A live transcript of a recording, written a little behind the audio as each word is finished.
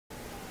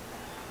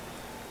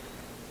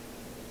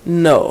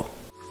No.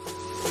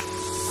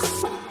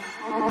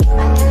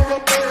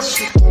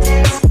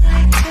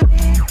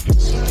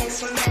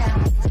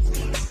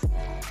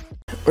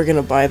 We're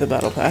gonna buy the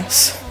battle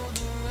pass.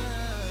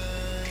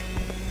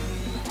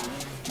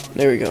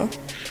 There we go.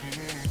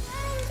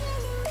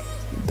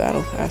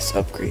 Battle pass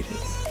upgraded.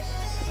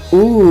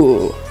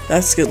 Ooh,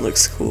 that skin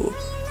looks cool.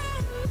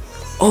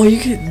 Oh,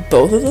 you get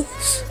both of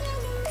those?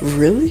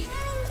 Really?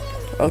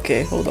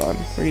 Okay, hold on.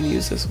 We're gonna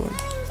use this one.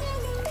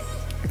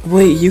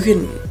 Wait, you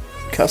can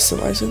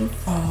customize them?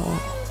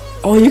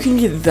 Oh, you can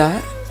get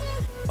that?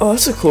 Oh,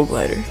 that's a cool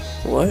glider.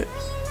 What?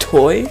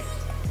 Toy?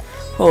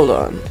 Hold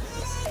on.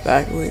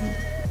 Backbling.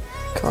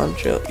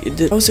 Contra.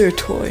 Oh, is there a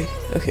toy?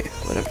 Okay,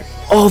 whatever.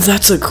 Oh,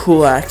 that's a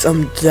cool axe.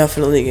 I'm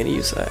definitely gonna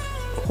use that.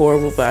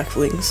 Horrible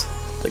backblings,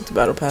 like the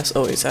battle pass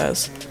always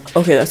has.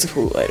 Okay, that's a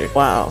cool glider.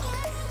 Wow.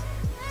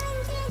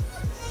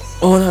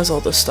 Oh, it has all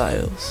the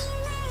styles.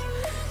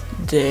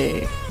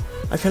 Dang.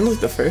 I kind of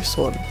like the first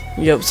one.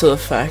 Yep, so the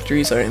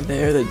factories aren't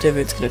there. The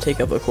divot's gonna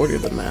take up a quarter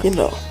of the map. You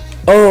know.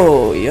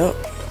 Oh, yep.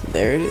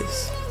 There it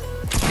is.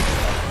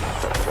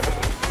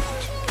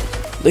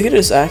 Look at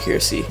his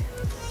accuracy.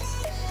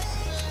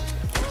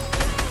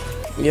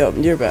 Yep,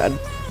 you're bad.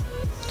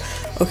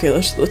 Okay,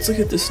 let's look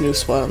at this new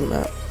spot on the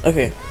map.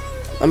 Okay,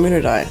 I'm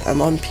gonna die.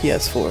 I'm on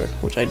PS4,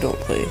 which I don't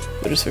play,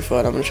 but just for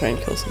fun, I'm gonna try and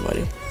kill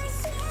somebody.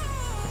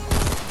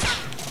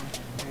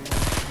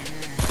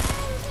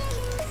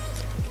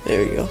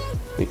 There we go.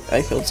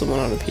 I killed someone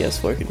on a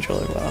PS4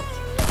 controller. Wow.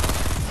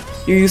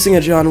 You're using a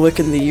John Wick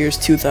in the years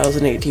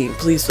 2018.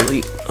 Please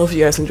delete. Hope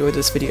you guys enjoyed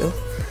this video.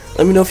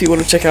 Let me know if you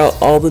want to check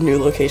out all the new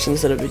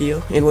locations in a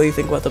video and what you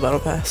think about the battle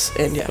pass.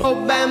 And yeah. Oh,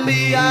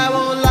 baby, I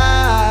won't lie.